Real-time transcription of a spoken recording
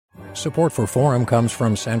Support for Forum comes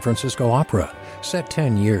from San Francisco Opera. Set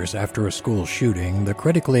 10 years after a school shooting, the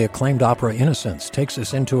critically acclaimed opera Innocence takes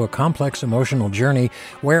us into a complex emotional journey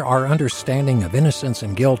where our understanding of innocence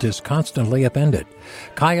and guilt is constantly upended.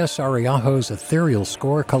 Kaya Sariaho's ethereal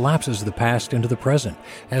score collapses the past into the present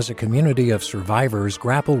as a community of survivors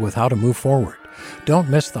grapple with how to move forward. Don't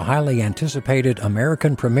miss the highly anticipated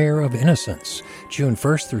American premiere of Innocence, June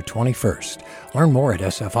 1st through 21st. Learn more at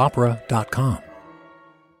sfopera.com.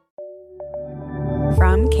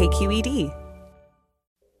 From KQED.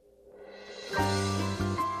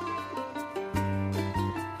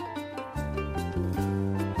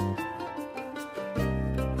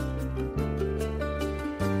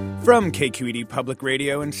 From KQED Public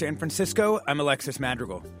Radio in San Francisco, I'm Alexis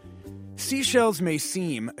Madrigal. Seashells may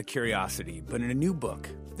seem a curiosity, but in a new book,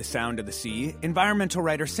 The Sound of the Sea, environmental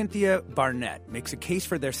writer Cynthia Barnett makes a case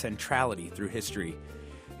for their centrality through history.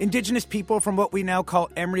 Indigenous people from what we now call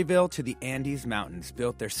Emeryville to the Andes Mountains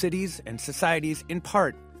built their cities and societies in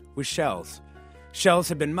part with shells. Shells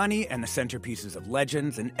have been money and the centerpieces of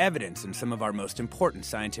legends and evidence in some of our most important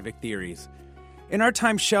scientific theories. In our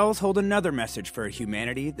time, shells hold another message for a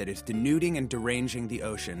humanity that is denuding and deranging the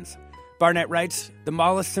oceans. Barnett writes, the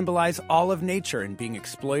mollusks symbolize all of nature in being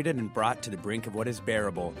exploited and brought to the brink of what is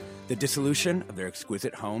bearable, the dissolution of their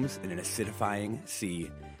exquisite homes in an acidifying sea.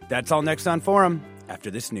 That's all next on Forum,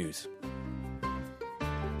 after this news.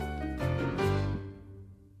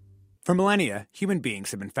 For millennia, human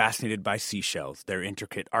beings have been fascinated by seashells, their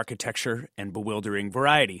intricate architecture and bewildering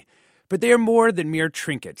variety. But they are more than mere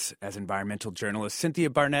trinkets, as environmental journalist Cynthia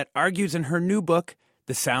Barnett argues in her new book,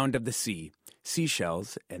 The Sound of the Sea,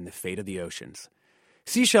 Seashells and the Fate of the Oceans.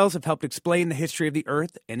 Seashells have helped explain the history of the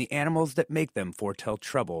Earth, and the animals that make them foretell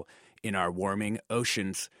trouble in our warming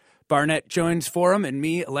oceans. Barnett joins Forum and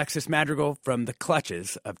me, Alexis Madrigal, from the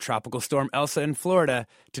clutches of Tropical Storm Elsa in Florida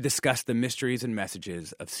to discuss the mysteries and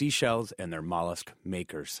messages of seashells and their mollusk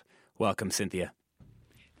makers. Welcome, Cynthia.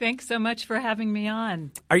 Thanks so much for having me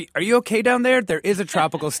on. Are you okay down there? There is a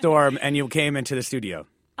tropical storm, and you came into the studio.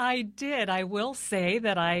 I did. I will say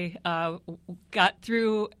that I got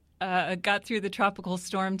through the tropical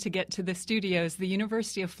storm to get to the studios. The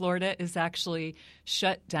University of Florida is actually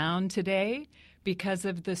shut down today because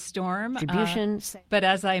of the storm. But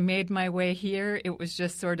as I made my way here, it was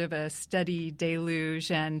just sort of a steady deluge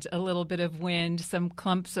and a little bit of wind, some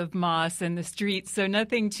clumps of moss in the streets, so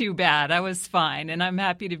nothing too bad. I was fine, and I'm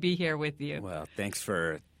happy to be here with you. Well, thanks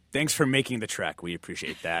for making the trek. We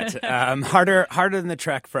appreciate that. Harder than the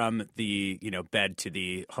trek from the bed to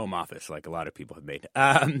the home office, like a lot of people have made.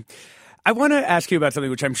 I want to ask you about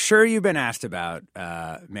something which I'm sure you've been asked about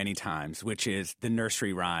many times, which is the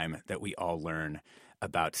nursery rhyme that we all learn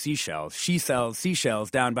about seashells. She sells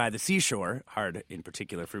seashells down by the seashore, hard in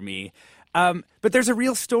particular for me. But there's a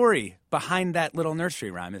real story behind that little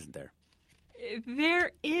nursery rhyme, isn't there?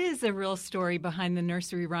 There is a real story behind the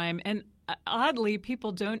nursery rhyme, and oddly,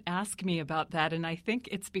 people don't ask me about that, and I think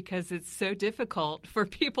it's because it's so difficult for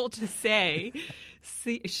people to say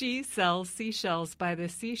she sells seashells by the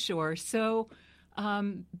seashore. So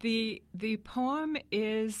the poem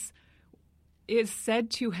is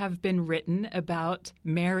said to have been written about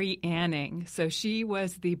Mary Anning. So she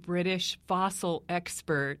was the British fossil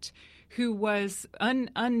expert who was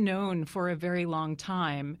unknown for a very long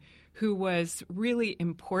time, who was really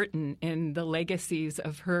important in the legacies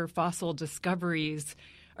of her fossil discoveries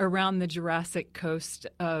around the Jurassic coast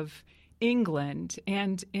of England.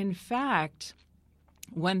 And in fact,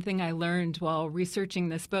 one thing I learned while researching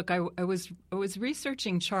this book, I was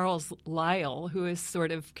researching Charles Lyell, who is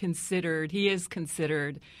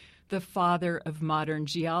considered the father of modern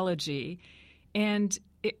geology. And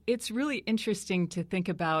it's really interesting to think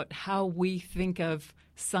about how we think of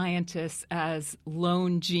scientists as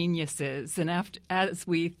lone geniuses, and as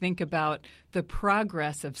we think about the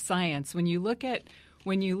progress of science. When you look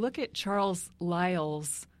at Charles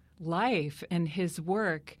Lyell's life and his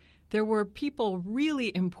work, there were people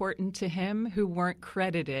really important to him who weren't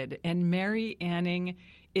credited, and Mary Anning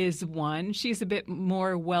is one. She's a bit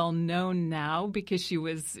more well known now because she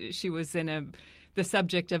was the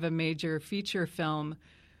subject of a major feature film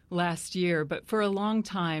last year, but for a long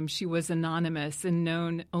time she was anonymous and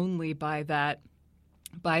known only by that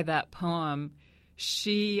poem.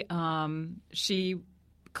 She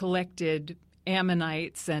collected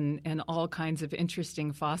ammonites and all kinds of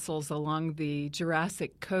interesting fossils along the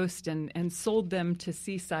Jurassic coast and sold them to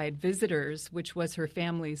seaside visitors, which was her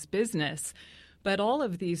family's business. But all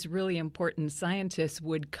of these really important scientists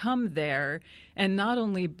would come there and not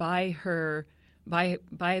only buy her by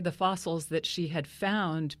the fossils that she had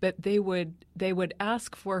found, but they would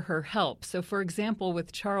ask for her help. So, for example,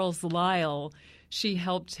 with Charles Lyell, she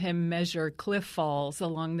helped him measure cliff falls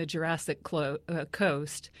along the Jurassic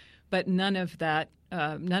coast, but none of that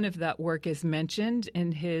work is mentioned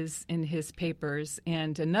in his papers.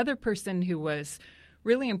 And another person who was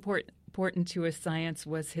really important to his science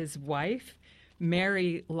was his wife,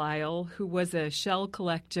 Mary Lyell, who was a shell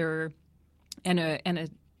collector and a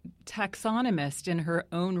taxonomist in her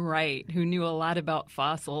own right, who knew a lot about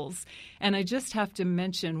fossils. And I just have to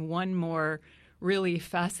mention one more really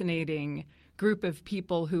fascinating group of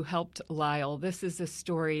people who helped Lyell. This is a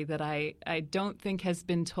story that I don't think has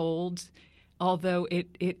been told, although it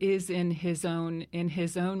is in his own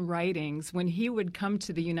writings. When he would come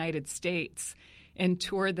to the United States and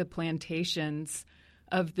tour the plantations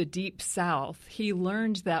of the Deep South, he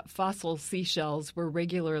learned that fossil seashells were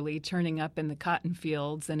regularly turning up in the cotton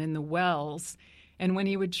fields and in the wells. And when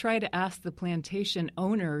he would try to ask the plantation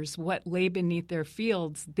owners what lay beneath their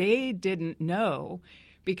fields, they didn't know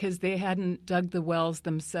because they hadn't dug the wells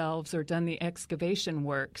themselves or done the excavation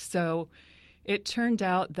work. So it turned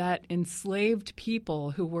out that enslaved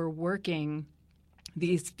people who were working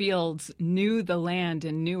these fields knew the land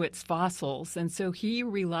and knew its fossils. And so he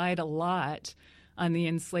relied a lot on the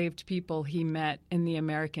enslaved people he met in the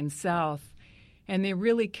American South. And they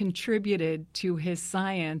really contributed to his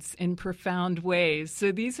science in profound ways.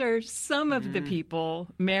 So these are some of the people,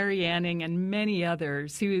 Mary Anning and many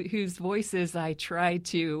others, whose voices I try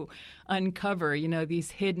to uncover,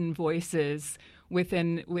 these hidden voices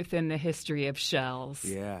within the history of shells.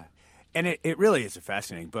 Yeah. And it really is a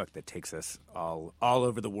fascinating book that takes us all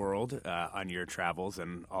over the world on your travels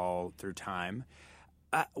and all through time.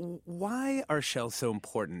 Why are shells so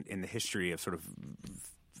important in the history of sort of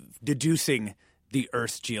deducing the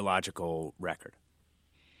Earth's geological record?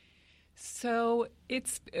 So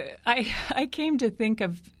I came to think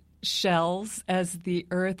of shells as the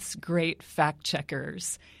Earth's great fact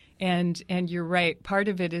checkers. And you're right, part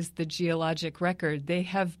of it is the geologic record.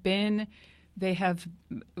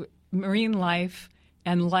 Marine life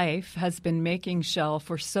and life has been making shell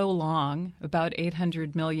for so long, about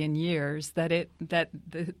 800 million years, that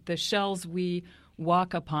the shells we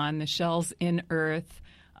walk upon, the shells in Earth,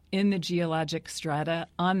 in the geologic strata,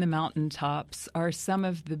 on the mountaintops, are some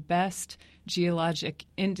of the best geologic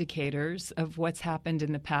indicators of what's happened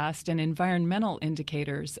in the past and environmental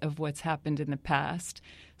indicators of what's happened in the past.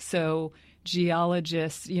 So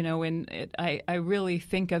geologists, I really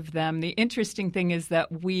think of them. The interesting thing is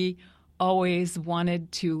that we always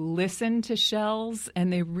wanted to listen to shells,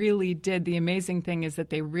 and they really did. The amazing thing is that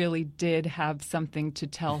they really did have something to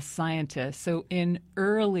tell scientists. So in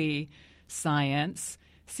early science,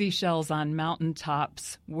 seashells on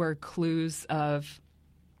mountaintops were clues of,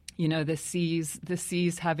 the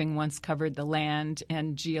seas having once covered the land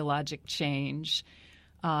and geologic change.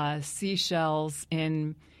 Seashells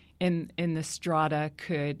in the strata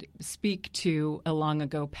could speak to a long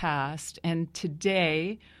ago past. And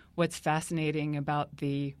today, what's fascinating about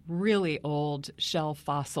the really old shell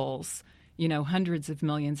fossils, hundreds of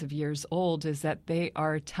millions of years old, is that they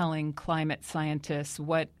are telling climate scientists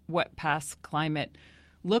what past climate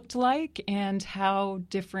looked like and how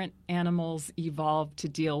different animals evolved to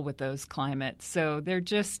deal with those climates. So they're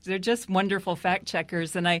just wonderful fact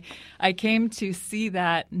checkers, and I came to see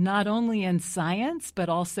that not only in science but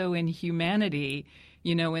also in humanity.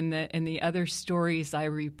 In the other stories I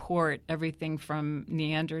report, everything from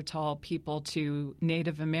Neanderthal people to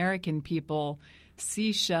Native American people,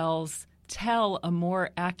 seashells tell a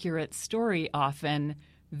more accurate story often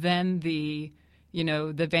than the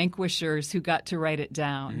vanquishers who got to write it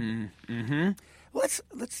down. Mm-hmm. Mm-hmm.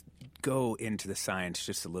 Let's go into the science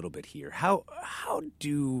just a little bit here. How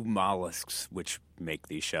do mollusks, which make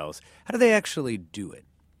these shells, how do they actually do it?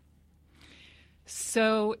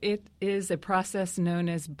 So it is a process known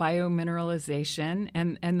as biomineralization,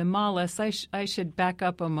 and the mollusks, I should back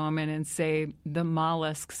up a moment and say the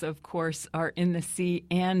mollusks, of course, are in the sea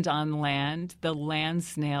and on land. The land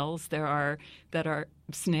snails, that are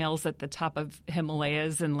snails at the top of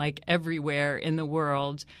Himalayas and everywhere in the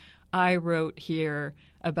world. I wrote here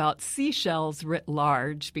about seashells writ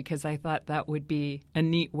large because I thought that would be a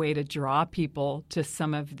neat way to draw people to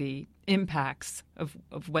some of the impacts of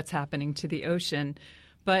what's happening to the ocean.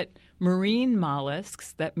 But marine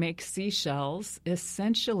mollusks that make seashells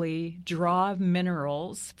essentially draw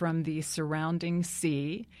minerals from the surrounding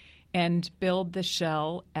sea and build the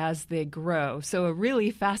shell as they grow. So a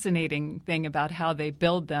really fascinating thing about how they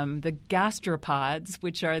build them, the gastropods,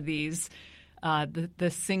 which are these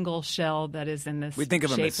the single shell that is in this. We think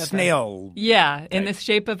of them shape as snail. In the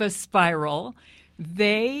shape of a spiral.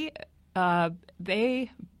 They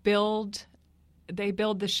build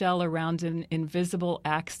the shell around an invisible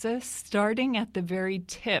axis, starting at the very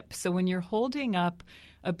tip. So when you're holding up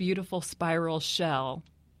a beautiful spiral shell,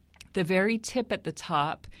 the very tip at the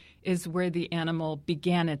top is where the animal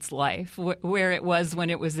began its life, where it was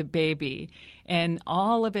when it was a baby. And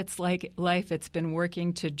all of its life, it's been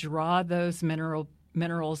working to draw those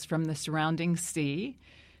minerals from the surrounding sea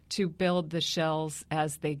to build the shells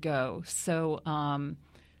as they go. So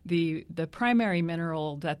the primary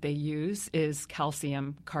mineral that they use is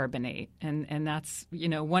calcium carbonate, and that's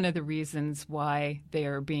one of the reasons why they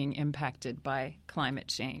are being impacted by climate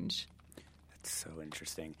change. That's so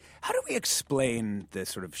interesting. How do we explain the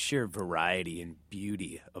sort of sheer variety and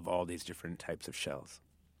beauty of all these different types of shells?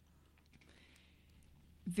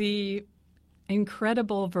 The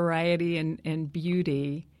incredible variety and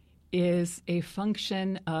beauty is a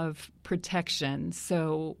function of protection.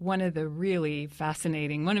 So one of the many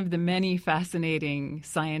fascinating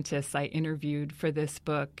scientists I interviewed for this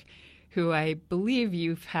book, who I believe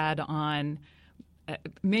you've had on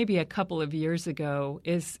maybe a couple of years ago,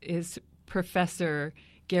 is Professor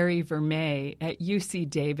Gary Vermeer at UC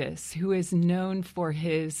Davis, who is known for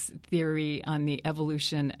his theory on the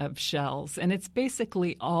evolution of shells. And it's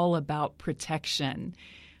basically all about protection.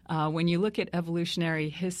 When you look at evolutionary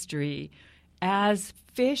history, as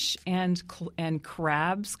fish and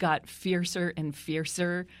crabs got fiercer and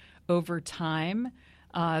fiercer over time,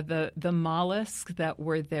 the mollusks that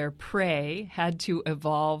were their prey had to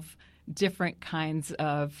evolve different kinds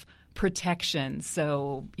of protection.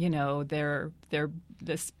 So, the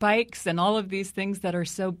spikes and all of these things that are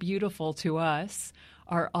so beautiful to us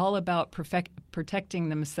are all about protecting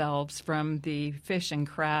themselves from the fish and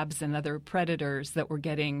crabs and other predators that were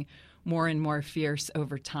getting more and more fierce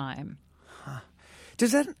over time. Huh.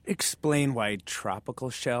 Does that explain why tropical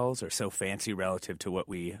shells are so fancy relative to what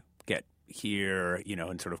we get here,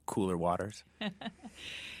 in sort of cooler waters?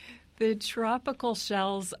 The tropical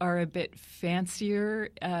shells are a bit fancier,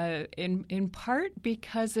 in part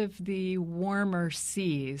because of the warmer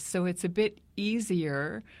seas. So it's a bit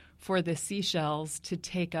easier for the seashells to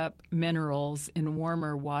take up minerals in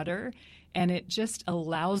warmer water, and it just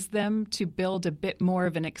allows them to build a bit more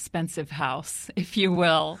of an expensive house, if you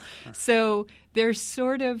will. So they're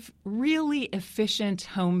sort of really efficient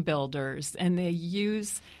home builders, and they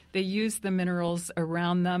use the minerals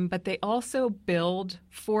around them, but they also build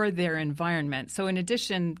for their environment. So in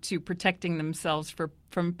addition to protecting themselves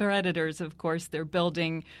from predators, of course, they're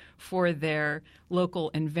building for their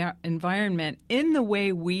local environment in the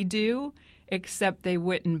way we do, except they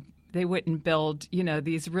wouldn't build,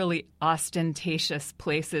 these really ostentatious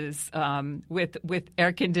places with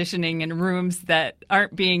air conditioning and rooms that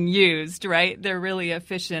aren't being used, right? They're really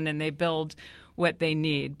efficient, and they build what they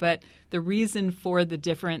need. But the reason for the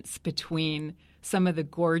difference between some of the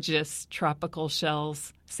gorgeous tropical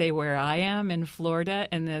shells, say where I am in Florida,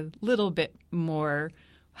 and the little bit more,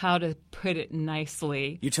 how to put it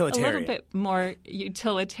nicely, utilitarian. A little bit more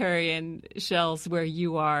utilitarian shells where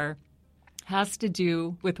you are, has to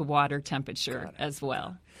do with water temperature as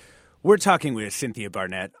well. We're talking with Cynthia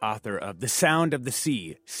Barnett, author of The Sound of the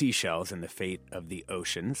Sea, Seashells and the Fate of the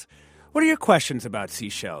Oceans. What are your questions about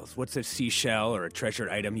seashells? What's a seashell or a treasured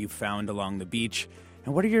item you found along the beach?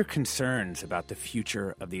 And what are your concerns about the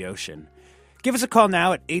future of the ocean? Give us a call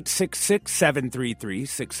now at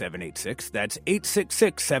 866-733-6786. That's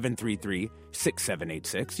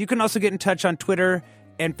 866-733-6786. You can also get in touch on Twitter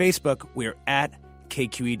and Facebook. We're at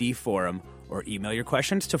KQED Forum, or email your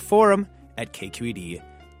questions to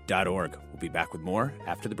forum@kqed.org. We'll be back with more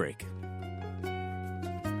after the break.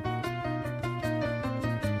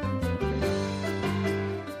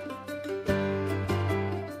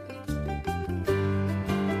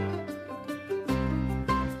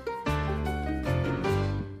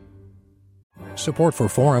 Support for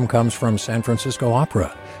Forum comes from San Francisco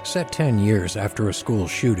Opera. Set 10 years after a school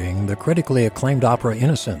shooting, the critically acclaimed opera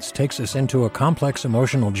Innocence takes us into a complex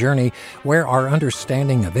emotional journey where our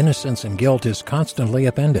understanding of innocence and guilt is constantly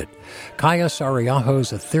upended. Kaya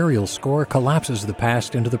Sariaho's ethereal score collapses the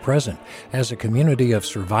past into the present as a community of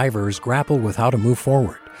survivors grapple with how to move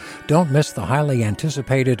forward. Don't miss the highly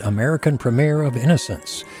anticipated American premiere of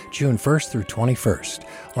Innocence, June 1st through 21st.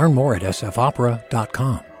 Learn more at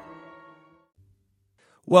sfopera.com.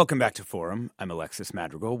 Welcome back to Forum. I'm Alexis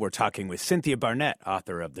Madrigal. We're talking with Cynthia Barnett,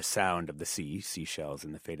 author of The Sound of the Sea, Seashells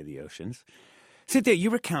and the Fate of the Oceans. Cynthia, you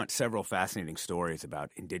recount several fascinating stories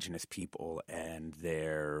about indigenous people and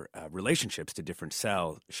their relationships to different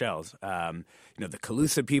shells. The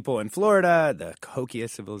Calusa people in Florida, the Cahokia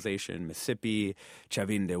civilization, Mississippi,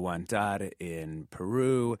 Chavin de Huantar in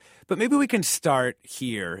Peru. But maybe we can start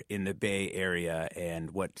here in the Bay Area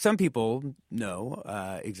and what some people know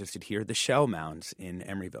existed here, the shell mounds in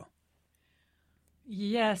Emeryville.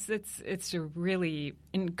 Yes, it's a really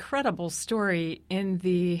incredible story. In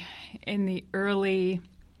the early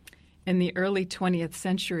 20th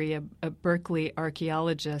century, a Berkeley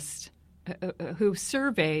archaeologist who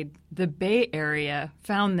surveyed the Bay Area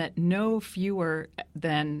found that no fewer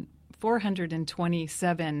than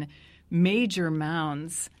 427 major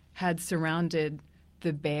mounds had surrounded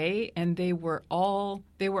the bay, and they were all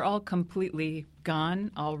completely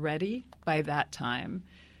gone already by that time.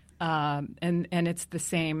 And it's the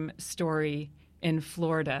same story in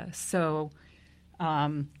Florida. So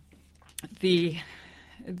the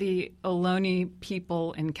Ohlone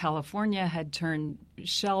people in California had turned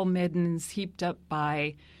shell middens heaped up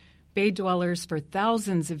by bay dwellers for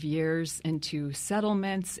thousands of years into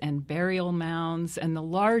settlements and burial mounds, and the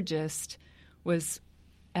largest was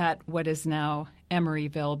at what is now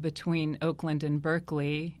Emeryville between Oakland and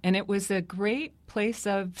Berkeley, and it was a great place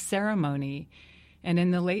of ceremony. And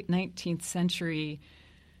in the late 19th century,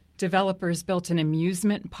 developers built an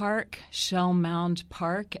amusement park, Shell Mound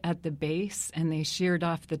Park, at the base, and they sheared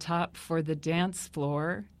off the top for the dance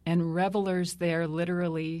floor. And revelers there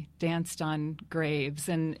literally danced on graves.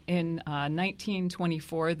 And in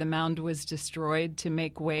 1924, the mound was destroyed to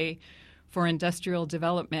make way for industrial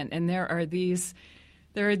development. And there are these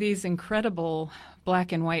incredible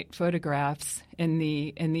black and white photographs in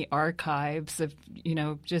the archives of,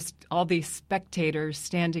 just all these spectators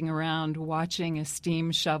standing around watching a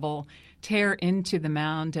steam shovel tear into the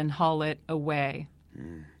mound and haul it away.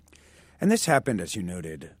 And this happened, as you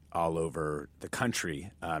noted, all over the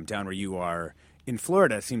country. Down where you are in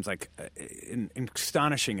Florida, it seems like an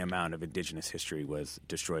astonishing amount of indigenous history was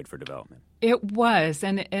destroyed for development. It was.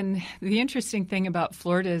 And the interesting thing about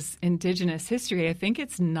Florida's indigenous history, I think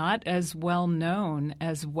it's not as well known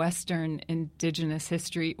as Western indigenous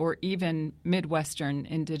history or even Midwestern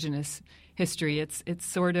indigenous history. It's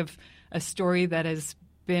sort of a story that has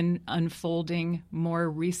been unfolding more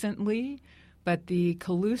recently. But the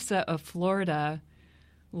Calusa of Florida,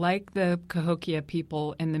 like the Cahokia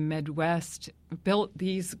people in the Midwest, built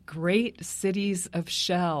these great cities of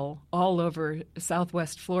shell all over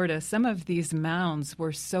southwest Florida. Some of these mounds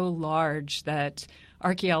were so large that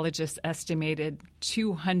archaeologists estimated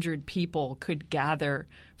 200 people could gather,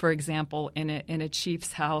 for example, in a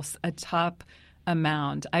chief's house atop a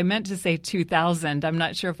mound. I meant to say 2,000. I'm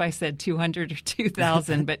not sure if I said 200 or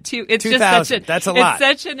 2,000, but it's 2,000. That's a lot.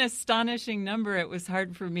 It's such an astonishing number. It was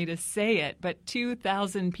hard for me to say it, but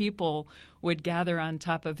 2,000 people would gather on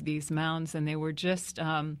top of these mounds, and they were just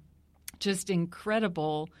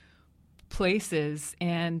incredible places.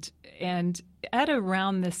 And at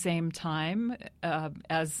around the same time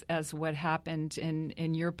as what happened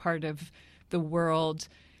in your part of the world,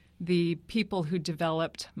 the people who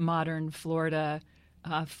developed modern Florida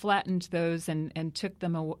flattened those and took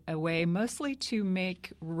them away, mostly to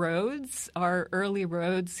make roads. Our early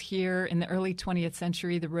roads here in the early 20th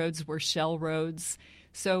century, the roads were shell roads.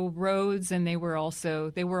 So roads, and they were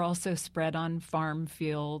also spread on farm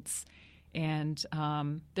fields. And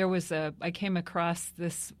I came across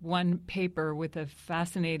this one paper with a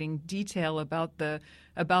fascinating detail about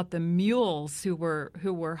the mules who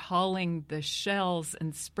were hauling the shells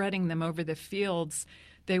and spreading them over the fields.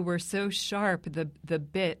 They were so sharp, the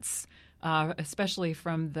bits, especially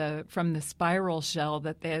from the spiral shell,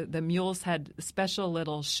 that the mules had special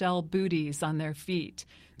little shell booties on their feet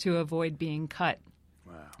to avoid being cut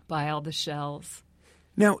by all the shells.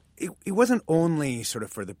 Now, it wasn't only sort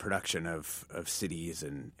of for the production of cities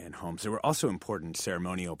and homes. There were also important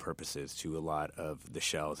ceremonial purposes to a lot of the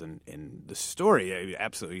shells. And the story, it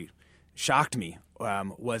absolutely shocked me,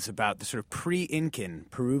 was about the sort of pre-Incan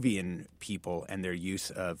Peruvian people and their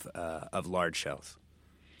use of large shells.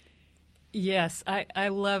 Yes, I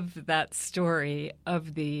love that story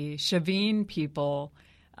of the Chavin people.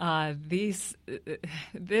 This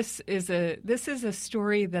is a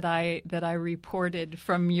story that I reported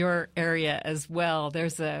from your area as well.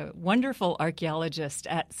 There's a wonderful archaeologist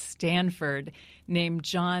at Stanford named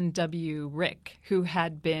John W. Rick who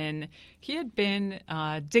had been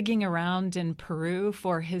digging around in Peru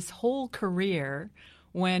for his whole career,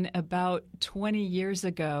 when about 20 years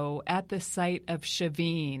ago at the site of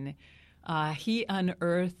Chavin, he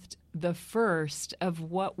unearthed the first of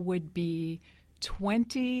what would be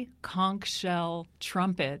 20 conch shell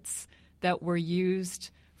trumpets that were used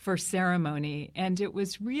for ceremony. And it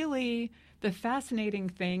was really the fascinating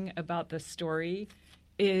thing about the story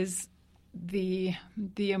is the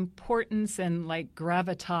importance and like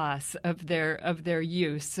gravitas of their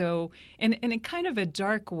use. So in a kind of a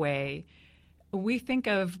dark way, we think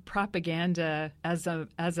of propaganda as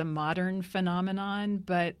a modern phenomenon,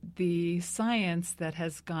 but the science that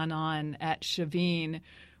has gone on at Chavin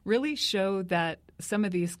really show that some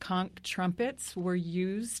of these conch trumpets were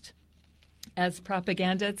used as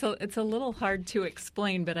propaganda. It's a little hard to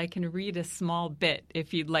explain, but I can read a small bit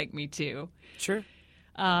if you'd like me to. Sure.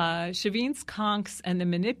 Chavin's conchs and the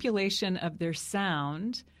manipulation of their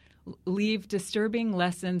sound leave disturbing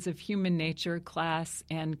lessons of human nature, class,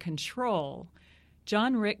 and control.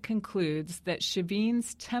 John Rick concludes that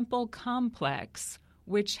Chavin's temple complex,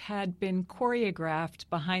 which had been choreographed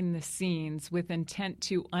behind the scenes with intent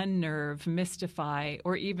to unnerve, mystify,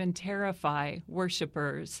 or even terrify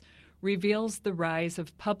worshippers, reveals the rise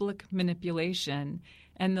of public manipulation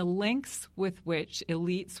and the lengths with which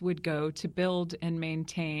elites would go to build and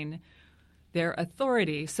maintain their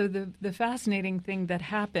authority. So the fascinating thing that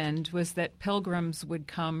happened was that pilgrims would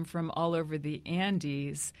come from all over the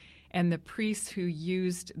Andes, and the priests who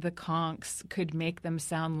used the conchs could make them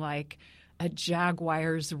sound like a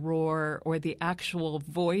jaguar's roar or the actual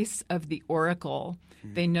voice of the oracle.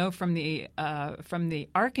 Mm-hmm. They know from the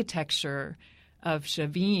architecture of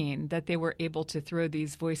Chavin that they were able to throw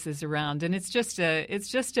these voices around, and it's just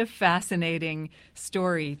a fascinating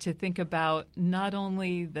story to think about. Not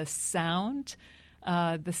only the sound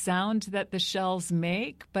that the shells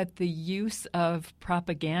make, but the use of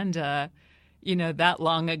propaganda, that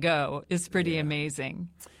long ago is pretty amazing.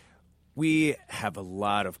 We have a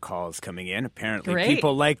lot of calls coming in. Apparently, Great.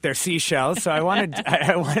 People like their seashells. So I want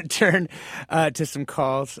to turn to some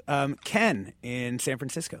calls. Ken in San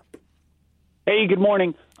Francisco. Hey, good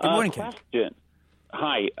morning. Good morning, Ken. Question.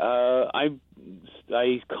 Hi.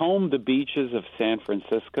 I comb the beaches of San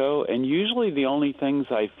Francisco, and usually the only things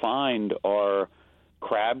I find are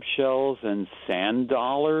crab shells and sand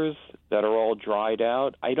dollars that are all dried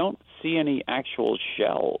out. I don't see any actual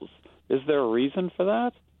shells. Is there a reason for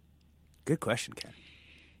that? Good question, Ken.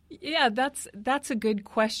 Yeah, that's a good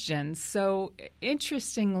question. So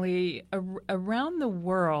interestingly, around the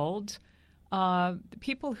world,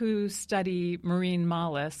 people who study marine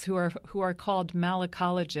mollusks, who are called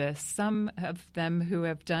malacologists, some of them who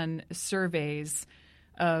have done surveys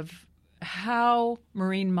of how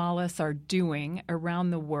marine mollusks are doing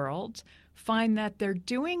around the world, find that they're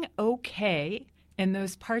doing okay in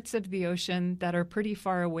those parts of the ocean that are pretty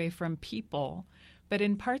far away from people. But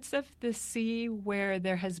in parts of the sea where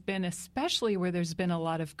there has been, especially where there's been a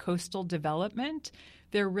lot of coastal development,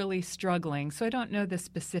 they're really struggling. So I don't know the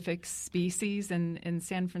specific species in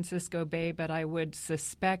San Francisco Bay, but I would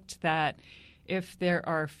suspect that if there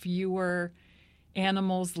are fewer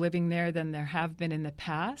animals living there than there have been in the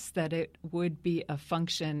past, that it would be a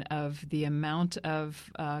function of the amount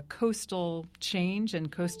of coastal change and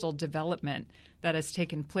coastal development that has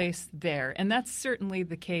taken place there. And that's certainly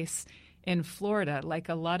the case in Florida, like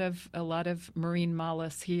a lot of marine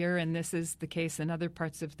mollusks here, and this is the case in other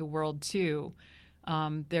parts of the world too.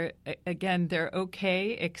 They're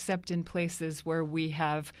okay, except in places where we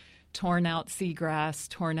have torn out seagrass,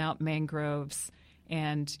 torn out mangroves,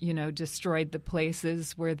 and destroyed the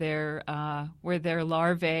places where their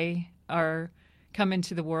larvae are come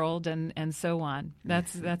into the world, and so on.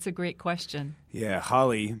 That's a great question. Yeah,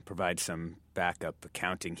 Holly provides some backup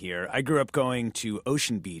accounting here. I grew up going to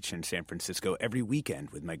Ocean Beach in San Francisco every weekend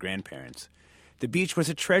with my grandparents. The beach was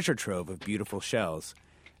a treasure trove of beautiful shells.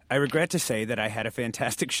 I regret to say that I had a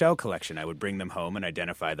fantastic shell collection. I would bring them home and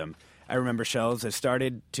identify them. I remember shells that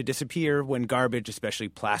started to disappear when garbage, especially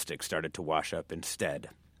plastic, started to wash up instead.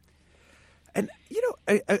 And,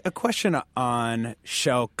 a question on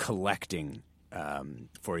shell collecting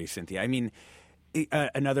for you, Cynthia. I mean,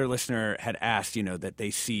 another listener had asked, that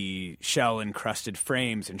they see shell-encrusted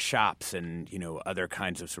frames in shops and, other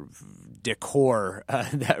kinds of sort of decor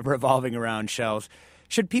that revolving around shells.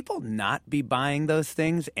 Should people not be buying those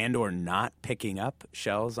things and or not picking up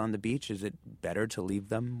shells on the beach? Is it better to leave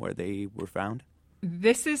them where they were found?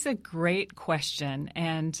 This is a great question,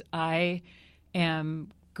 and I am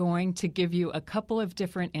going to give you a couple of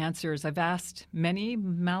different answers. I've asked many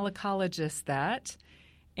malacologists that,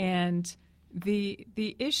 and the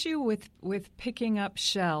issue with picking up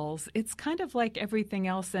shells, it's kind of like everything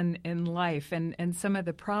else in life and some of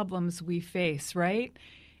the problems we face, right?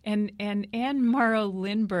 And Anne Morrow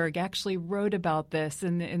Lindbergh actually wrote about this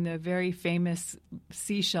in the very famous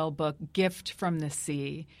seashell book, Gift from the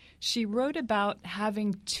Sea. She wrote about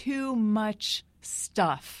having too much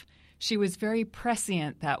stuff. She was very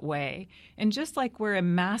prescient that way. And just like we're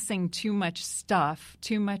amassing too much stuff,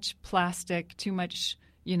 too much plastic, too much,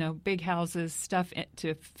 big houses, stuff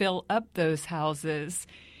to fill up those houses,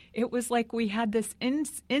 it was like we had this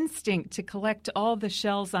instinct to collect all the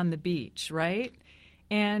shells on the beach, right?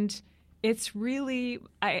 And it's really,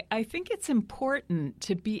 I think it's important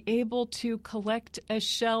to be able to collect a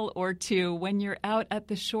shell or two when you're out at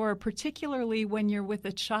the shore, particularly when you're with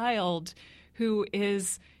a child who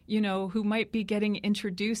is, who might be getting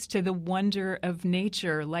introduced to the wonder of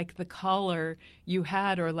nature, like the caller you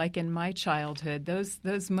had, or like in my childhood.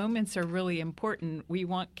 Those moments are really important. We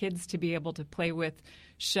want kids to be able to play with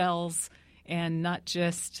shells and not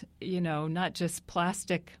just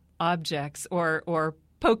plastic objects or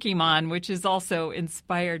Pokemon, which is also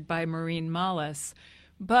inspired by marine mollusks.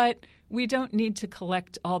 But we don't need to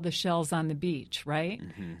collect all the shells on the beach, right?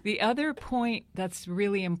 Mm-hmm. The other point that's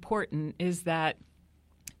really important is that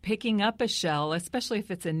picking up a shell, especially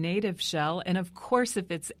if it's a native shell, and of course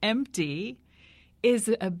if it's empty,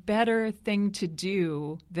 is a better thing to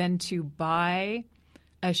do than to buy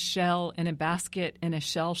a shell in a basket in a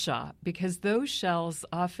shell shop, because those shells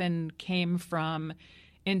often came from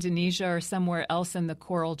Indonesia or somewhere else in the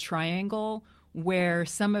Coral Triangle, where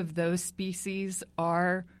some of those species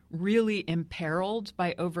are really imperiled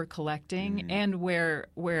by over-collecting, and where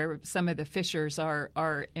some of the fishers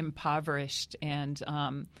are impoverished and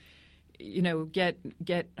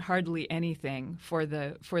get hardly anything for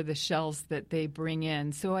the shells that they bring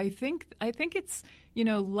in. So I think it's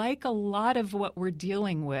like a lot of what we're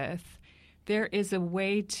dealing with, there is a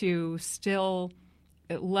way to still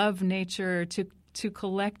love nature, to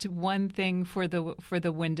collect one thing for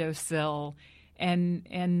the windowsill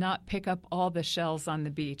and not pick up all the shells on the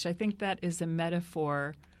beach. I think that is a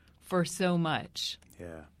metaphor for so much.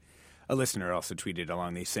 Yeah. A listener also tweeted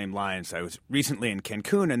along these same lines. I was recently in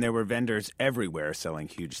Cancun, and there were vendors everywhere selling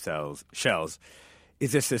huge shells.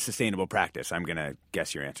 Is this a sustainable practice? I'm going to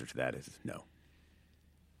guess your answer to that is no.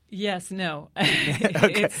 Yes, no.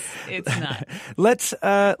 Okay. It's not.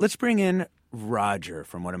 Let's bring in Roger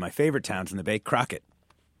from one of my favorite towns in the Bay, Crockett.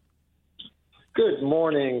 Good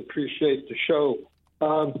morning. Appreciate the show.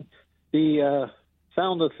 The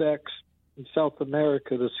sound effects in South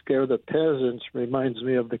America to scare the peasants reminds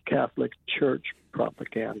me of the Catholic Church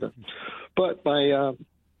propaganda. But my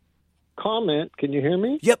comment, can you hear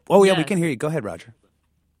me? Yep. Oh, yeah, Yes. We can hear you. Go ahead, Roger.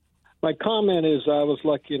 My comment is I was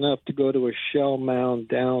lucky enough to go to a shell mound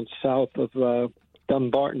down south of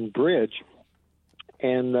Dumbarton Bridge,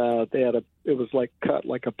 and it was like cut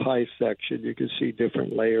like a pie section. You could see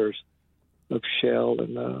different layers of shell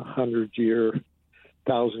and 100-year,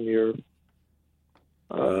 1,000-year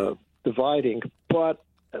dividing. But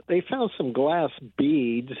they found some glass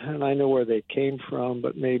beads, and I know where they came from,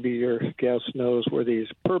 but maybe your guest knows where these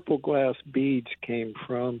purple glass beads came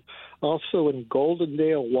from. Also in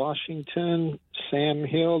Goldendale, Washington, Sam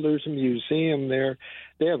Hill, there's a museum there.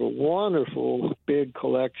 They have a wonderful big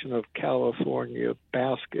collection of California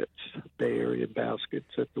baskets, Bay Area baskets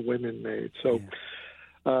that the women made. So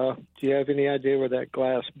do you have any idea where that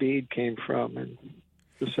glass bead came from in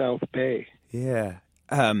the South Bay? Yeah.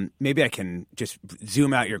 Maybe I can just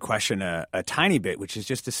zoom out your question a tiny bit, which is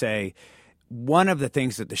just to say one of the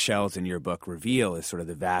things that the shells in your book reveal is sort of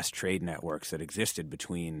the vast trade networks that existed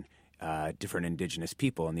between different indigenous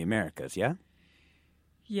people in the Americas, yeah?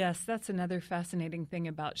 Yes, that's another fascinating thing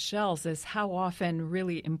about shells is how often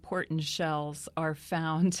really important shells are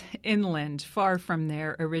found inland, far from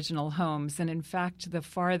their original homes. And in fact, the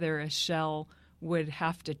farther a shell would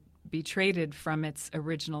have to be traded from its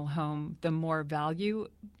original home, the more value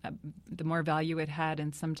it had,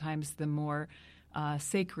 and sometimes the more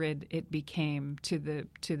sacred it became to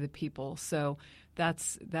the people. So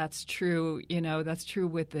that's true. That's true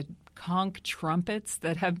with the conch trumpets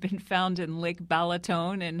that have been found in Lake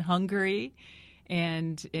Balaton in Hungary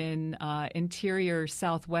and in interior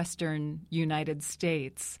southwestern United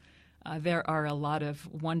States. There are a lot of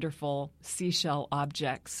wonderful seashell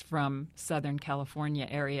objects from Southern California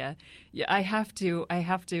area. I have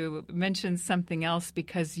to mention something else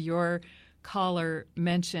because your caller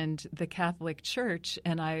mentioned the Catholic Church,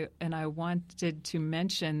 and I wanted to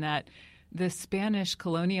mention that the Spanish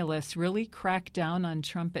colonialists really cracked down on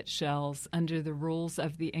trumpet shells under the rules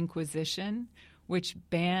of the Inquisition, which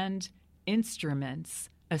banned instruments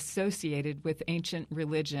associated with ancient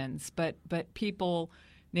religions. But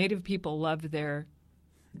Native people loved their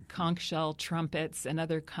conch shell trumpets and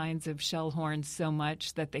other kinds of shell horns so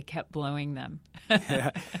much that they kept blowing them.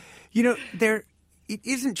 Yeah. It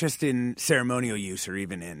isn't just in ceremonial use or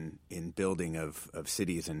even in building of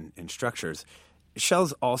cities and structures.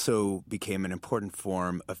 shells also became an important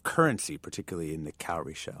form of currency, particularly in the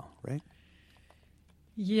cowrie shell, right?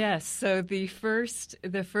 Yes. So the first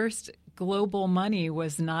global money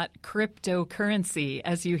was not cryptocurrency,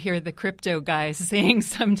 as you hear the crypto guys saying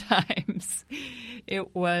sometimes.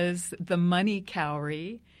 It was the money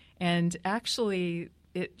cowrie, and actually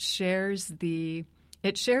it shares the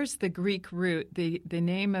Greek root. The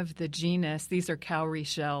name of the genus, these are cowrie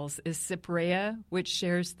shells, is Cypraea, which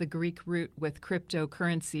shares the Greek root with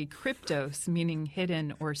cryptocurrency, kryptos, meaning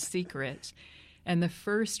hidden or secret. And the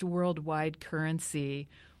first worldwide currency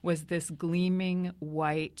was this gleaming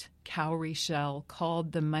white cowrie shell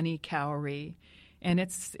called the money cowrie. And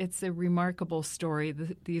it's a remarkable story.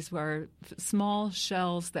 These were small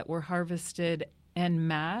shells that were harvested en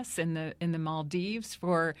masse in the Maldives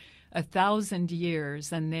for 1,000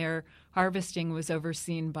 years, and their harvesting was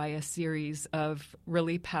overseen by a series of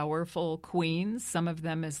really powerful queens, some of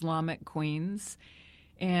them Islamic queens.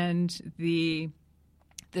 And the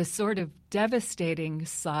sort of devastating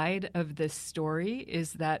side of this story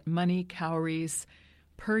is that money cowries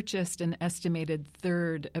purchased an estimated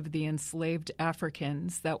third of the enslaved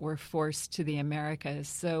Africans that were forced to the Americas.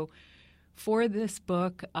 So for this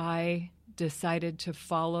book, I decided to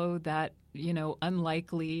follow that,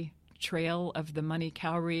 unlikely trail of the money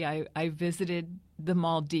cowrie. I visited the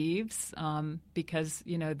Maldives because,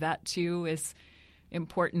 that too is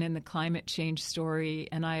important in the climate change story.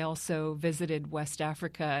 And I also visited West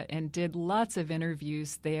Africa and did lots of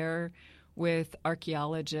interviews there with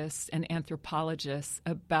archaeologists and anthropologists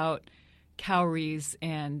about cowries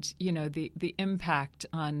and, the impact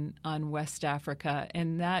on West Africa.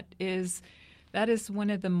 And that is one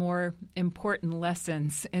of the more important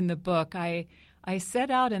lessons in the book. I set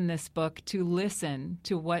out in this book to listen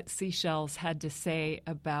to what seashells had to say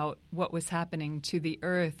about what was happening to the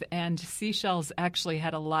earth, and seashells actually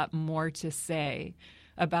had a lot more to say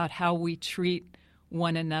about how we treat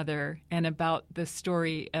one another and about the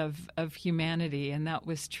story of humanity. And that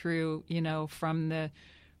was true, from the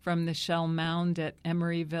shell mound at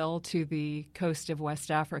Emeryville to the coast of West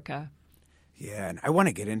Africa. Yeah, and I want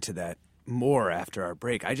to get into that more after our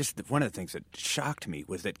break. One of the things that shocked me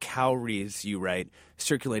was that cowries, you write,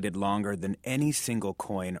 circulated longer than any single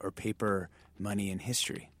coin or paper money in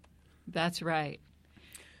history. That's right.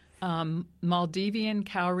 Maldivian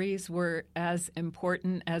cowries were as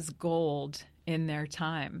important as gold in their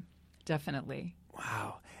time, definitely.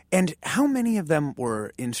 Wow. And how many of them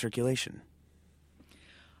were in circulation?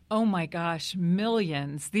 Oh my gosh,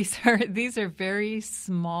 millions. These are very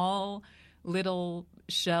small little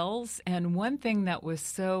shells, and one thing that was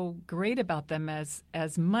so great about them as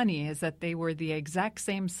money is that they were the exact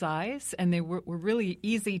same size, and they were really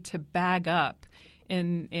easy to bag up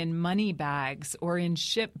in money bags or in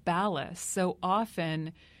ship ballast. So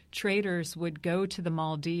often traders would go to the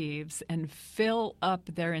Maldives and fill up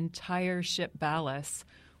their entire ship ballast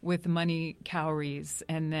with money cowries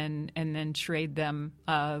and then trade them,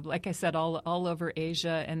 like I said, all over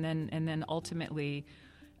Asia and then ultimately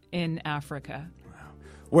in Africa.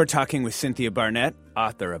 We're talking with Cynthia Barnett,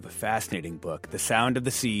 author of a fascinating book, The Sound of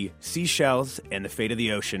the Sea, Seashells and the Fate of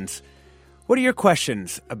the Oceans. What are your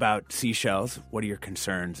questions about seashells? What are your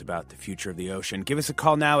concerns about the future of the ocean? Give us a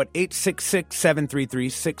call now at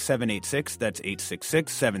 866-733-6786. That's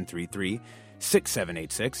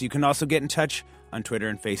 866-733-6786. You can also get in touch on Twitter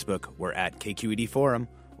and Facebook. We're at KQED Forum,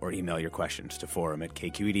 or email your questions to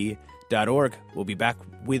forum@kqed.org. We'll be back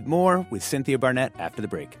with more with Cynthia Barnett after the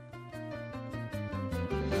break.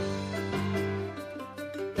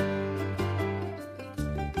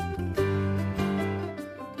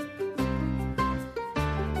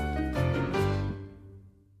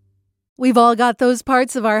 We've all got those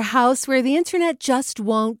parts of our house where the internet just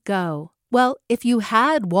won't go. Well, if you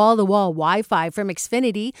had wall-to-wall Wi-Fi from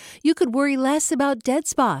Xfinity, you could worry less about dead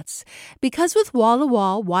spots. Because with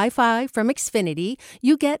wall-to-wall Wi-Fi from Xfinity,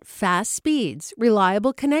 you get fast speeds,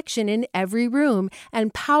 reliable connection in every room,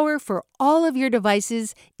 and power for all of your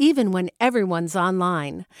devices, even when everyone's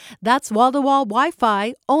online. That's wall-to-wall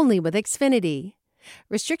Wi-Fi only with Xfinity.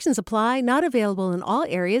 Restrictions apply, not available in all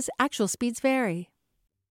areas. Actual speeds vary.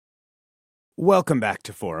 Welcome back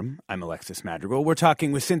to Forum. I'm Alexis Madrigal. We're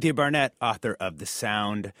talking with Cynthia Barnett, author of The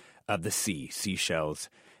Sound of the Sea, Seashells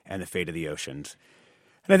and the Fate of the Oceans.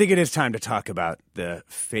 And I think it is time to talk about the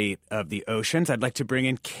fate of the oceans. I'd like to bring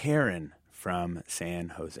in Karen from San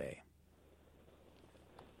Jose.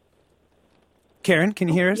 Karen, can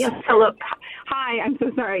you hear us? Yes, hello. Hi, I'm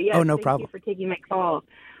so sorry. Yes, no problem. Thank you for taking my call.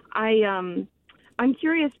 I I'm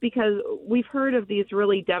curious because we've heard of these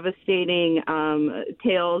really devastating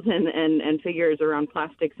tales and figures around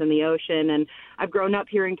plastics in the ocean, and I've grown up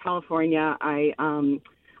here in California.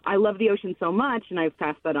 I love the ocean so much, and I've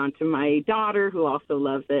passed that on to my daughter, who also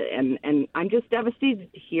loves it, and I'm just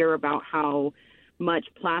devastated to hear about how much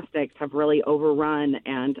plastics have really overrun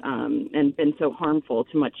and been so harmful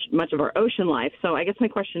to much of our ocean life. So I guess my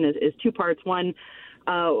question is two parts. One,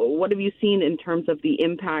 what have you seen in terms of the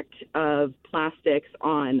impact of plastics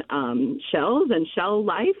on shells and shell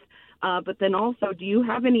life? But then also, do you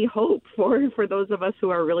have any hope for those of us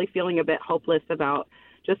who are really feeling a bit hopeless about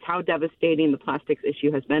just how devastating the plastics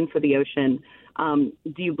issue has been for the ocean?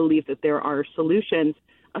 Do you believe that there are solutions,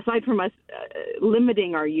 aside from us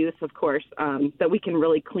limiting our use, of course, that we can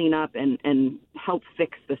really clean up and help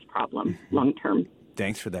fix this problem long term?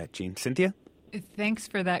 Thanks for that, Jean. Cynthia? Thanks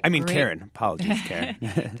for that. Karen. Apologies, Karen.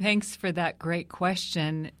 Thanks for that great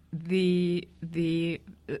question. The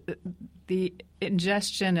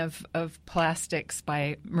ingestion of plastics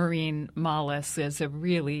by marine mollusks is a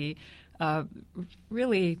really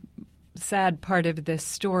sad part of this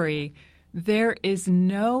story. There is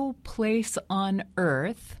no place on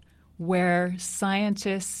Earth where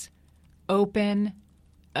scientists open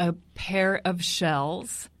a pair of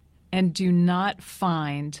shells and do not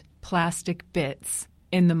find plastic bits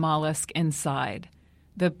in the mollusk inside.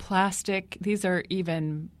 The plastic, these are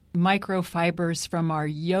even microfibers from our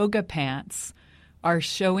yoga pants, are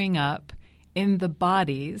showing up in the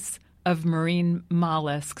bodies of marine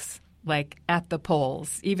mollusks, like at the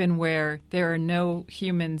poles, even where there are no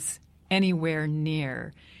humans anywhere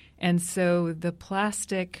near. And so the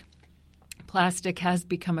plastic has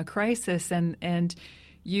become a crisis. And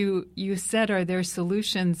you said, are there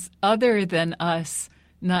solutions other than us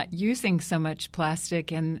not using so much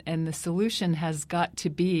plastic? And the solution has got to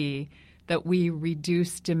be that we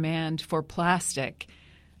reduce demand for plastic.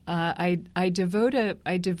 I devote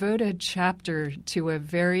a chapter to a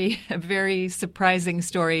very surprising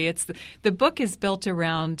story. The book is built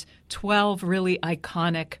around 12 really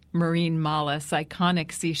iconic marine mollusks,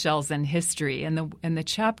 iconic seashells in history, and the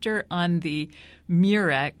chapter on the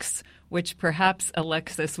murex, which perhaps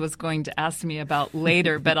Alexis was going to ask me about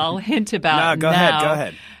later, but I'll hint about now. Go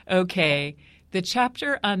ahead. Okay, the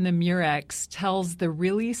chapter on the murex tells the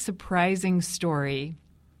really surprising story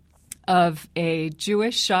of a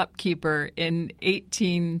Jewish shopkeeper in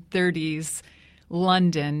 1830s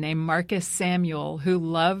London named Marcus Samuel, who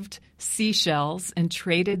loved seashells and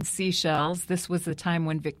traded seashells. This was the time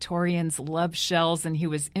when Victorians loved shells, and he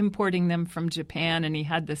was importing them from Japan, and he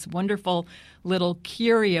had this wonderful little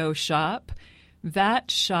curio shop.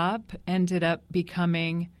 That shop ended up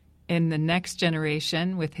becoming, in the next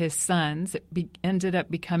generation with his sons, ended up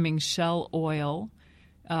becoming Shell Oil,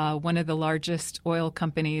 one of the largest oil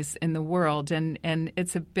companies in the world. And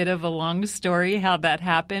it's a bit of a long story how that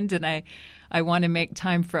happened, and I want to make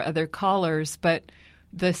time for other callers. But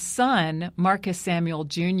the son, Marcus Samuel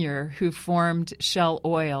Jr., who formed Shell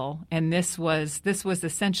Oil, and this was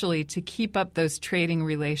essentially to keep up those trading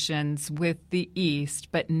relations with the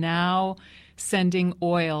East, but now sending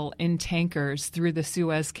oil in tankers through the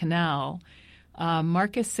Suez Canal.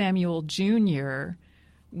 Marcus Samuel Jr.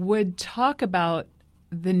 would talk about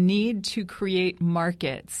the need to create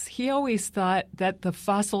markets. He always thought that the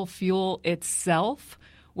fossil fuel itself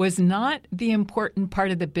was not the important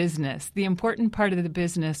part of the business. The important part of the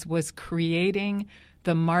business was creating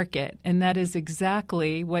the market, and that is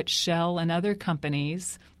exactly what Shell and other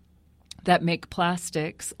companies that make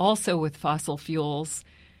plastics, also with fossil fuels,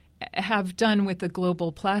 have done with the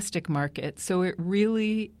global plastic market. So it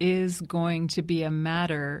really is going to be a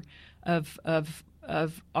matter of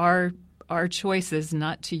our choices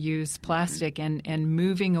not to use plastic and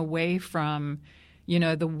moving away from,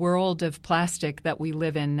 the world of plastic that we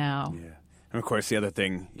live in now. Yeah. And of course, the other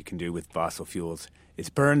thing you can do with fossil fuels is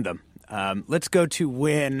burn them. Let's go to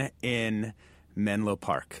Wynn in Menlo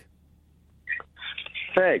Park.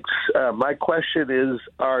 Thanks. My question is,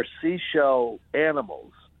 are seashell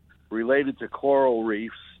animals related to coral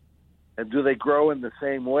reefs, and do they grow in the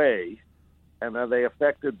same way, and are they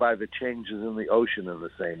affected by the changes in the ocean in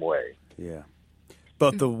the same way? Yeah.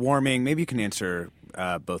 Both the warming, maybe you can answer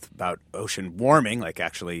both about ocean warming, like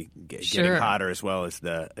actually getting hotter, as well as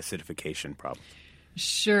the acidification problem.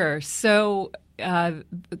 Sure. So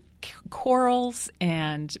corals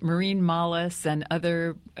and marine mollusks and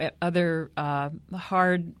other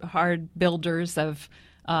hard builders of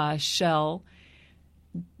shell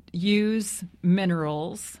use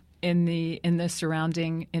minerals in the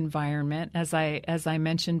surrounding environment. As I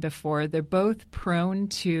mentioned before, they're both prone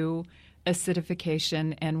to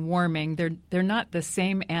acidification and warming. They're not the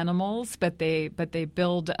same animals, but they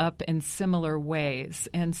build up in similar ways.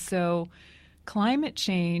 And so climate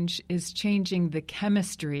change is changing the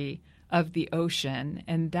chemistry of the ocean,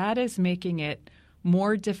 and that is making it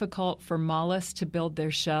more difficult for mollusks to build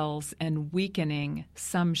their shells and weakening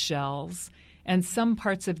some shells. And some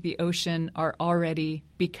parts of the ocean are already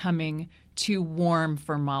becoming too warm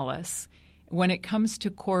for mollusks. When it comes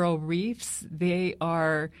to coral reefs, they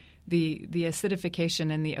are the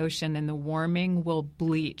acidification in the ocean and the warming will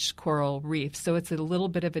bleach coral reefs. So it's a little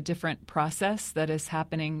bit of a different process that is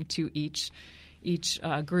happening to each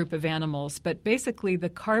group of animals. But basically, the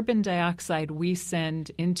carbon dioxide we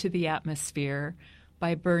send into the atmosphere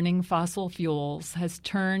by burning fossil fuels has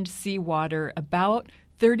turned seawater about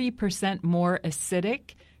 30% more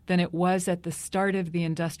acidic than it was at the start of the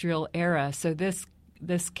industrial era. So this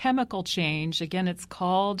chemical change, again, it's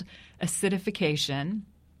called acidification,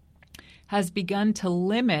 has begun to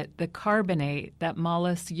limit the carbonate that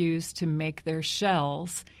mollusks use to make their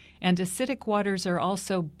shells. And acidic waters are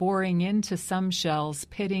also boring into some shells,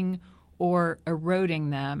 pitting or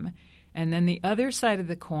eroding them. And then the other side of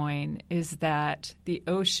the coin is that the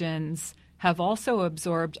oceans have also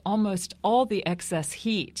absorbed almost all the excess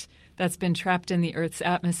heat that's been trapped in the Earth's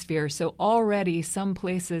atmosphere. So already some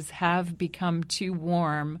places have become too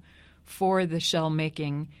warm for the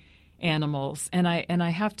shell-making animals. And I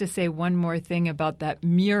have to say one more thing about that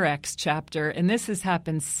Murex chapter, and this has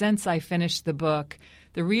happened since I finished the book.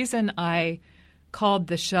 The reason I called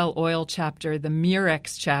the shell oil chapter the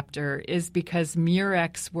Murex chapter is because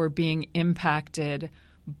Murex were being impacted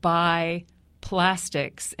by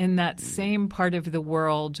plastics in that same part of the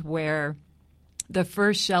world where the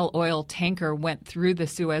first shell oil tanker went through the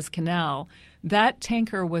Suez Canal. That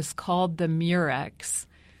tanker was called the Murex.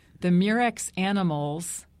 The Murex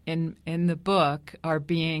animals in the book are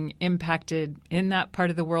being impacted in that part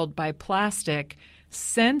of the world by plastic.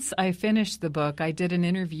 Since I finished the book, I did an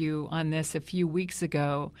interview on this a few weeks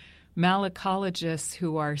ago. Malacologists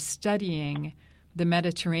who are studying the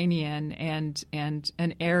Mediterranean and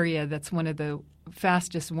an area that's one of the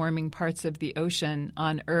fastest warming parts of the ocean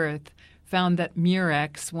on Earth found that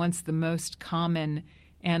Murex, once the most common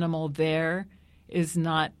animal there, is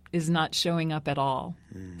not showing up at all.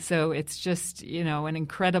 So it's just, an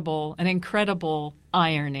incredible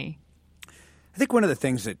irony. I think one of the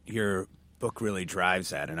things that your book really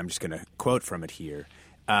drives at, and I'm just going to quote from it here,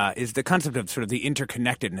 is the concept of sort of the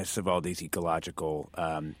interconnectedness of all these ecological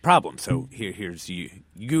problems. So here's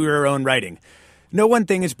your own writing. No one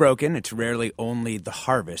thing is broken. It's rarely only the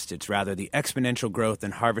harvest. It's rather the exponential growth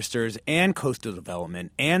in harvesters and coastal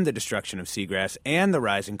development and the destruction of seagrass and the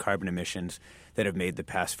rise in carbon emissions that have made the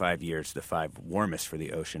past 5 years the 5 warmest for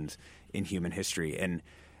the oceans in human history. And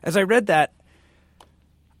as I read that,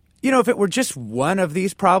 if it were just one of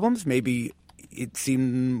these problems, maybe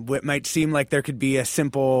it might seem like there could be a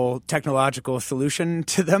simple technological solution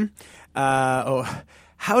to them.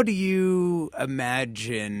 How do you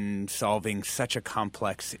imagine solving such a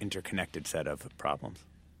complex, interconnected set of problems?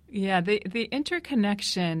 Yeah, the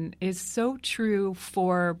interconnection is so true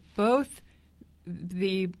for both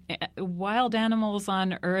the wild animals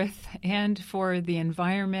on Earth and for the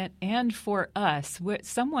environment and for us.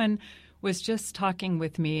 Someone was just talking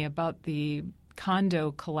with me about the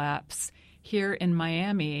condo collapse here in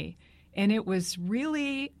Miami, and it was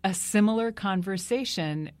really a similar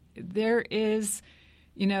conversation. There is,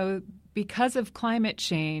 because of climate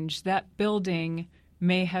change, that building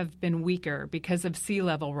may have been weaker because of sea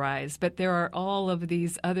level rise, but there are all of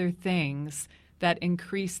these other things that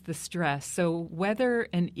increase the stress. So whether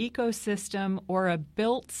an ecosystem or a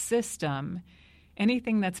built system,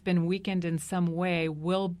 anything that's been weakened in some way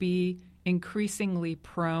will be increasingly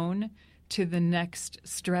prone to the next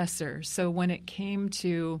stressor. So when it came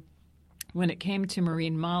to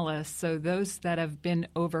marine mollusks, so those that have been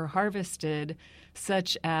over-harvested,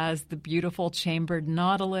 such as the beautiful chambered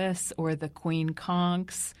nautilus or the queen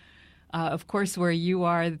conchs, of course, where you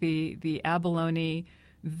are, the abalone,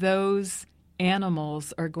 those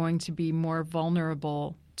animals are going to be more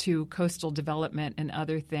vulnerable to coastal development and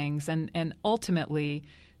other things, and ultimately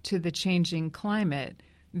to the changing climate.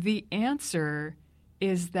 The answer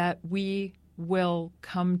is that we will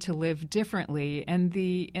come to live differently. And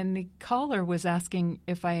the caller was asking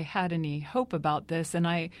if I had any hope about this, and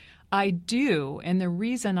I I do, and the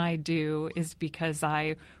reason I do is because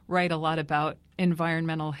I write a lot about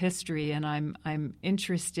environmental history, and I'm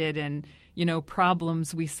interested in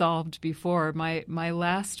problems we solved before. My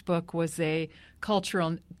last book was a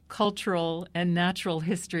cultural and natural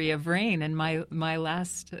history of rain, and my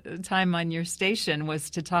last time on your station was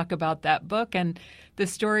to talk about that book and the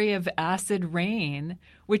story of acid rain,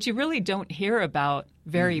 which you really don't hear about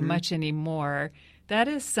very much anymore. That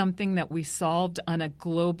is something that we solved on a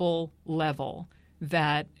global level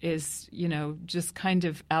that is, just kind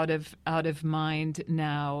of out of mind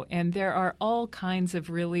now. And there are all kinds of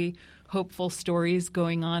really hopeful stories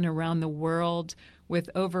going on around the world with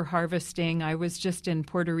overharvesting. I was just in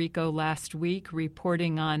Puerto Rico last week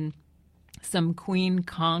reporting on some queen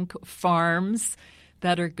conch farms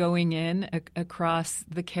that are going in across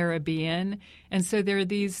the Caribbean. And so there are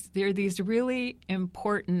these really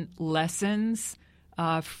important lessons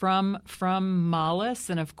from mollusks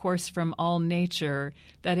and, of course, from all nature,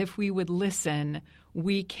 that if we would listen,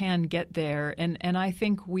 we can get there. And I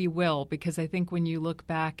think we will, because I think when you look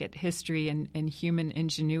back at history and human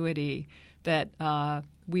ingenuity, that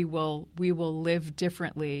we will live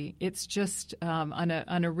differently. It's just on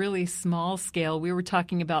a really small scale. We were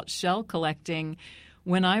talking about shell collecting.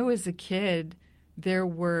 When I was a kid, there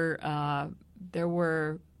were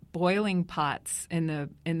boiling pots in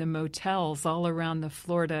the motels all around the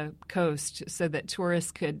Florida coast, so that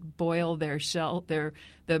tourists could boil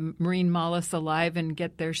the marine mollusks alive and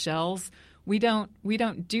get their shells. We don't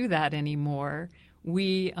do that anymore.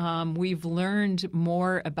 We've learned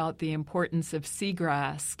more about the importance of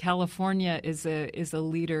seagrass. California is a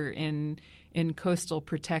leader in coastal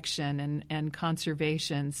protection and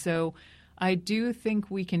conservation. So I do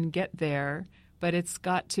think we can get there, but it's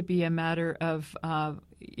got to be a matter of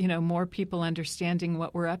more people understanding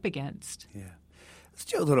what we're up against. Yeah. Let's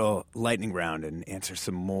do a little lightning round and answer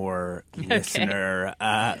some more listener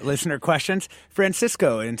questions.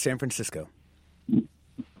 Francisco in San Francisco.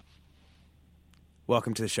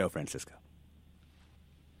 Welcome to the show, Francisco.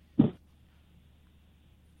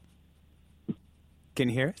 Can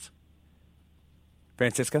you hear us?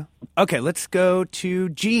 Francisco? Okay, let's go to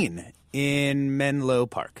Gene in Menlo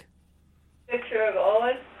Park. Picture of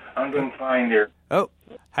Owen. I'm doing fine there. Oh,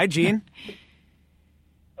 hi, Gene.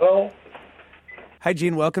 Hello. Hi,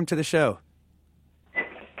 Gene. Welcome to the show.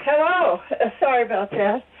 Hello. Sorry about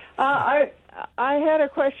that. I had a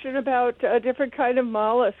question about a different kind of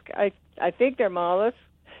mollusk. I think they're mollusks,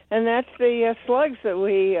 and that's the slugs that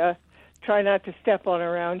we try not to step on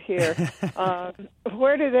around here.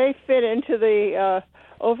 Where do they fit into the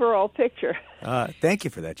overall picture? Thank you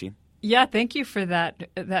for that, Gene. Yeah, thank you for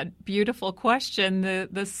that beautiful question.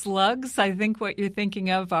 The slugs, I think what you're thinking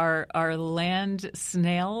of are land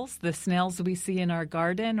snails, the snails we see in our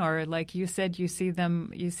garden, or like you said, you see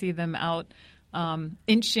them out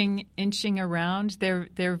inching around. They're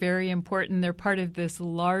very important. They're part of this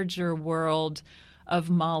larger world of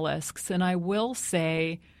mollusks. And I will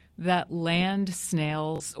say that land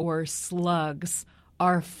snails or slugs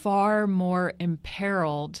are far more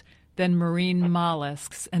imperiled than marine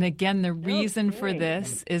mollusks. And again, the reason for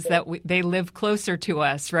this is that they live closer to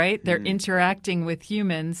us, right? They're interacting with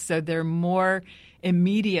humans, so they're more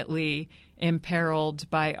immediately imperiled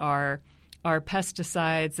by our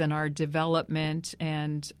pesticides and our development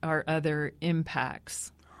and our other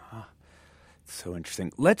impacts. So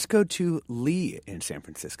interesting. Let's go to Lee in San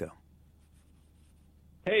Francisco.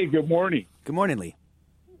 Hey, good morning. Good morning, Lee.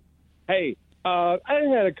 Hey, I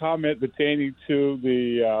had a comment pertaining to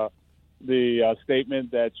the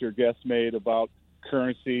statement that your guest made about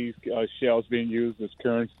currencies, shells being used as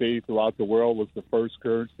currency throughout the world was the first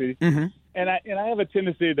currency. Mm-hmm. And I have a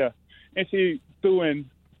tendency to, and she threw in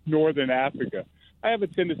Northern Africa. I have a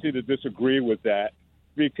tendency to disagree with that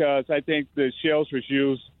because I think the shells was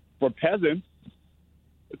used for peasants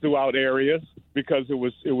throughout areas because it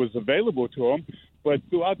was available to them. But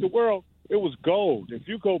throughout the world, it was gold. If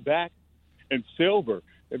you go back, and silver,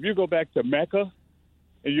 if you go back to Mecca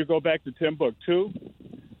and you go back to Timbuktu,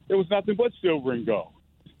 there was nothing but silver and gold.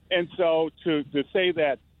 And so to say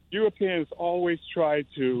that Europeans always try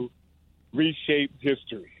to reshape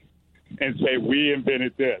history and say we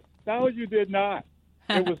invented this. No, you did not.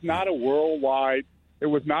 It was not a worldwide. It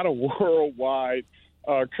was not a worldwide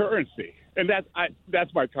currency, and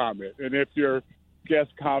that's my comment. And if your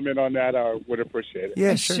guest comment on that, I would appreciate it.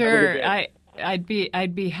 Yeah, sure. I'd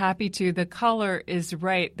be happy to. The caller is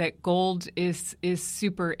right that gold is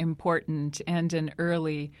super important and an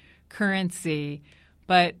early currency.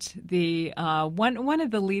 But the one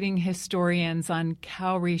of the leading historians on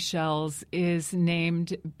cowrie shells is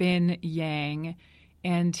named Bin Yang,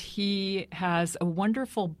 and he has a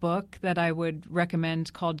wonderful book that I would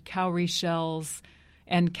recommend called Cowrie Shells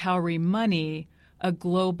and Cowrie Money, A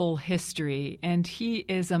Global History. And he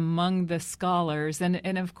is among the scholars.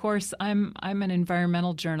 And of course, I'm an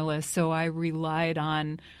environmental journalist, so I relied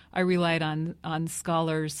on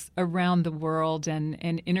scholars around the world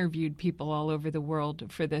and interviewed people all over the world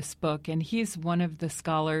for this book. And he's one of the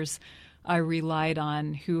scholars I relied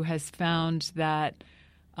on who has found that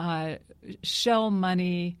shell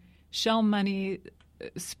money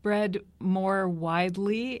spread more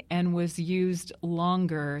widely and was used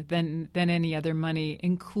longer than any other money,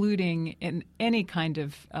 including in any kind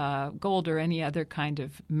of gold or any other kind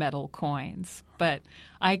of metal coins. But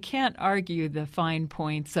I can't argue the fine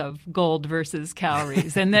points of gold versus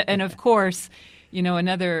cowries. And of course,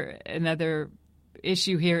 another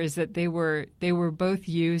issue here is that they were both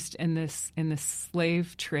used in the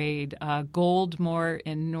slave trade. Gold more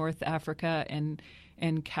in North Africa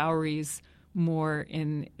and cowries more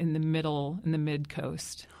in the mid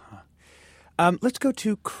coast. Let's go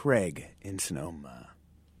to Craig in Sonoma.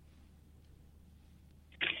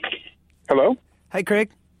 Hello. Hi,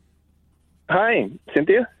 Craig. Hi,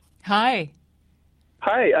 Cynthia. Hi.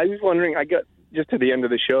 I was wondering, I got just to the end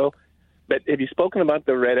of the show, but have you spoken about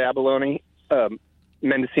the red abalone?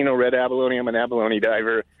 Mendocino red abalone. I'm an abalone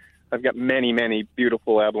diver. I've got many, many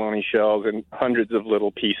beautiful abalone shells and hundreds of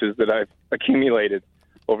little pieces that I've accumulated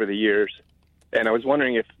over the years. And I was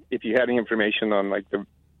wondering if you had any information on like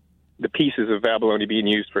the pieces of abalone being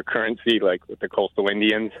used for currency, like with the coastal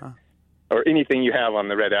Indians, or anything you have on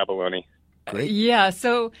the red abalone. Yeah.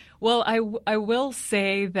 So, well, I will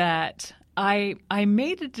say that I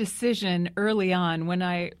made a decision early on when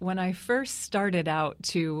I first started out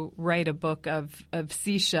to write a book of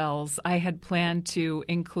seashells. I had planned to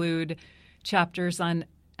include chapters on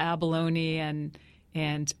abalone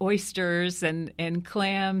and oysters and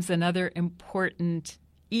clams and other important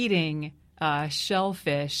eating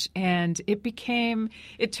shellfish. And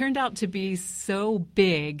it turned out to be so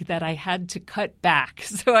big that I had to cut back.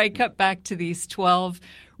 So I cut back to these 12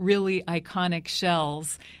 really iconic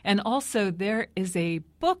shells. And also there is a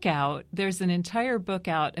book out. There's an entire book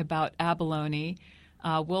out about abalone.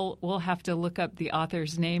 We'll have to look up the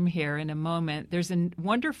author's name here in a moment. There's a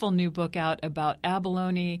wonderful new book out about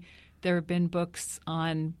abalone. There have been books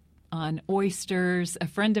on oysters. A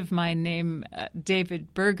friend of mine named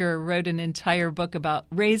David Berger wrote an entire book about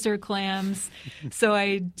razor clams. So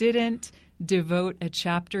I didn't devote a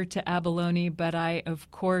chapter to abalone, but I, of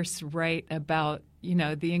course, write about,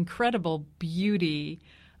 the incredible beauty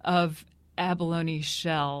of abalone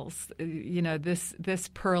shells. This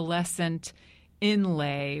pearlescent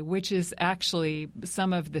inlay, which is actually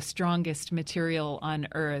some of the strongest material on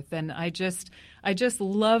Earth. And I just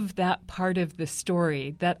love that part of the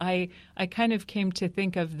story, that I kind of came to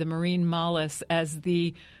think of the marine mollusks as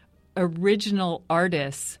the original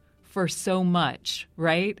artists for so much,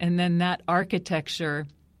 right? And then that architecture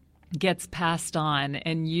gets passed on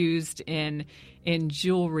and used in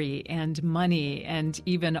jewelry and money, and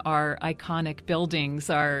even our iconic buildings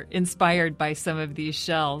are inspired by some of these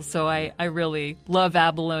shells. So I really love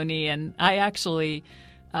abalone, and I actually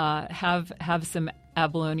have some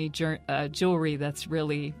abalone jewelry that's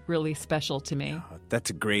really, really special to me. Oh, that's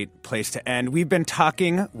a great place to end. We've been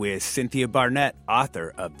talking with Cynthia Barnett,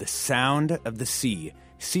 author of The Sound of the Sea,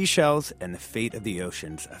 Seashells and the Fate of the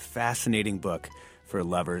Oceans, a fascinating book for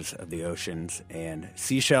lovers of the oceans and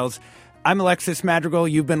seashells. I'm Alexis Madrigal.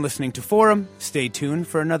 You've been listening to Forum. Stay tuned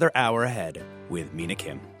for another hour ahead with Mina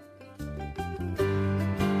Kim.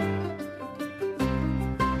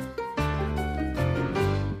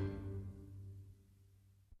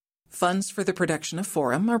 Funds for the production of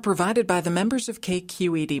Forum are provided by the members of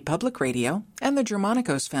KQED Public Radio and the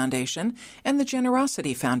Germanicos Foundation and the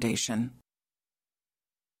Generosity Foundation.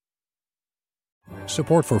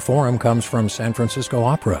 Support for Forum comes from San Francisco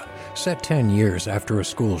Opera. Set 10 years after a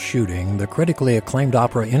school shooting, the critically acclaimed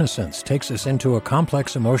opera Innocence takes us into a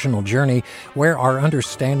complex emotional journey where our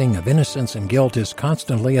understanding of innocence and guilt is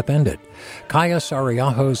constantly upended. Kaya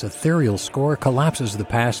Sariaho's ethereal score collapses the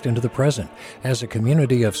past into the present as a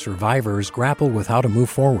community of survivors grapple with how to move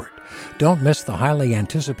forward. Don't miss the highly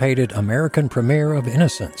anticipated American premiere of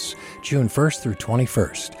Innocence, June 1st through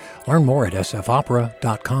 21st. Learn more at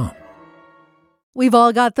sfopera.com. We've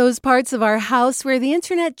all got those parts of our house where the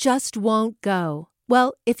internet just won't go.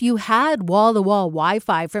 Well, if you had wall-to-wall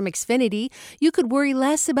Wi-Fi from Xfinity, you could worry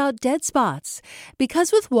less about dead spots.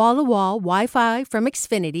 Because with wall-to-wall Wi-Fi from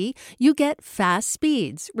Xfinity, you get fast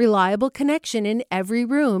speeds, reliable connection in every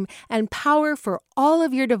room, and power for all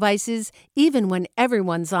of your devices, even when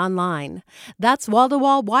everyone's online. That's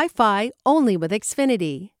wall-to-wall Wi-Fi only with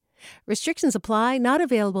Xfinity. Restrictions apply, not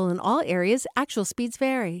available in all areas. Actual speeds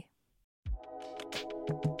vary.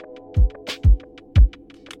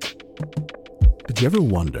 Did you ever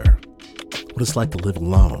wonder what it's like to live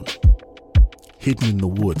alone, hidden in the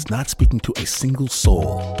woods, not speaking to a single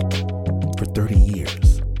soul for 30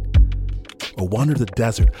 years? Or wander the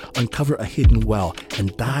desert, uncover a hidden well,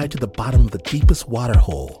 and dive to the bottom of the deepest water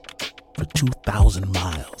hole for 2,000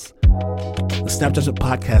 miles? The Snap Judgment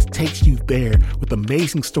Podcast takes you there with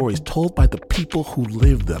amazing stories told by the people who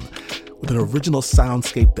live them, with an original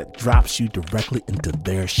soundscape that drops you directly into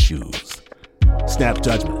their shoes. Snap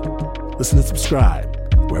Judgment. Listen and subscribe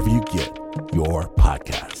wherever you get your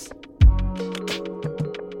podcasts.